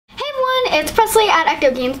it's Presley at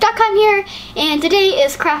ActOutGames.com here, and today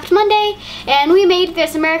is Craft Monday, and we made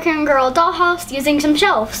this American Girl dollhouse using some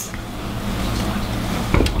shelves.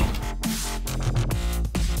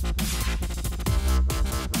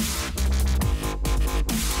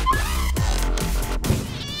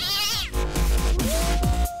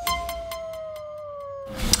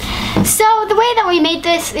 So the way that we made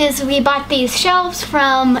this is we bought these shelves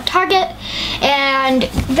from Target, and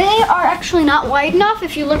they are actually not wide enough.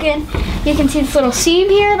 If you look in, you can see this little seam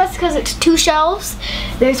here. That's because it's two shelves.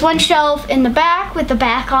 There's one shelf in the back with the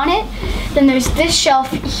back on it. Then there's this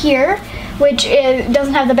shelf here, which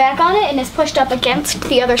doesn't have the back on it and is pushed up against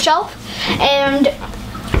the other shelf. And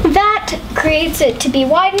that creates it to be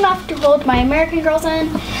wide enough to hold my American Girls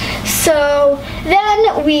in. So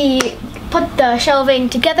then we put the shelving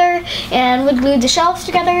together and we glued the shelves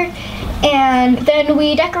together, and then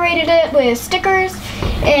we decorated it with stickers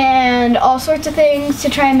and all sorts of things to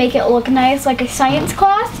try and make it look nice like a science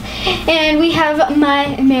class. And we have my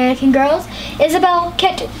American Girls, Isabel,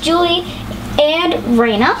 Kit, Julie, and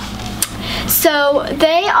Raina. So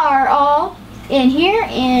they are all in here,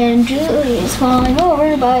 and Julie is falling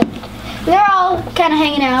over, but they're all kind of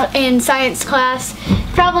hanging out in science class.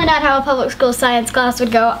 Probably not how a public school science class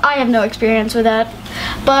would go. I have no experience with that.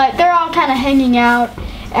 But they're all kind of hanging out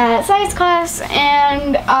at science class,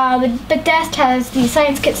 and the desk has the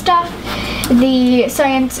science kit stuff, the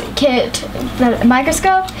science kit, the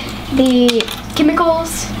microscope, the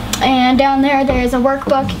chemicals, and down there there's a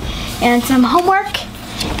workbook and some homework.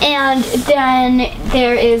 And then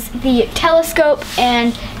there is the telescope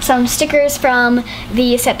and some stickers from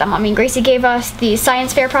the set that Mommy and Gracie gave us, the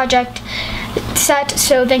science fair project set.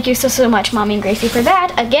 So thank you so much, Mommy and Gracie, for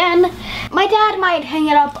that again. My dad might hang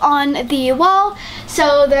it up on the wall,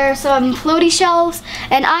 so there's some floaty shelves,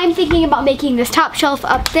 and I'm thinking about making this top shelf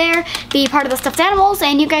up there be part of the stuffed animals,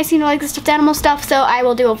 and you guys seem to like the stuffed animal stuff, so I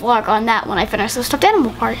will do a vlog on that when I finish the stuffed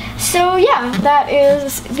animal part. So yeah, that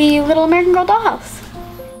is the little American Girl dollhouse.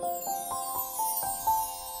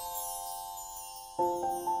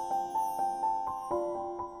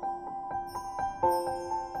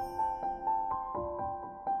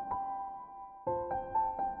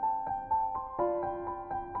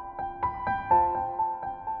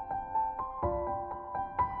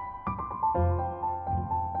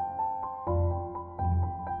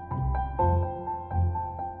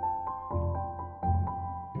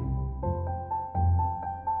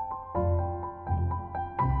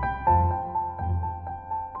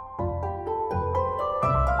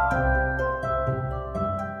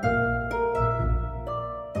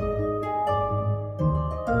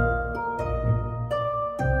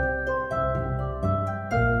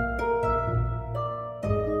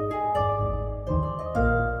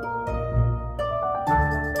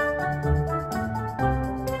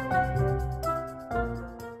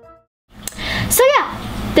 So yeah,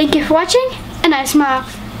 thank you for watching, and I smile.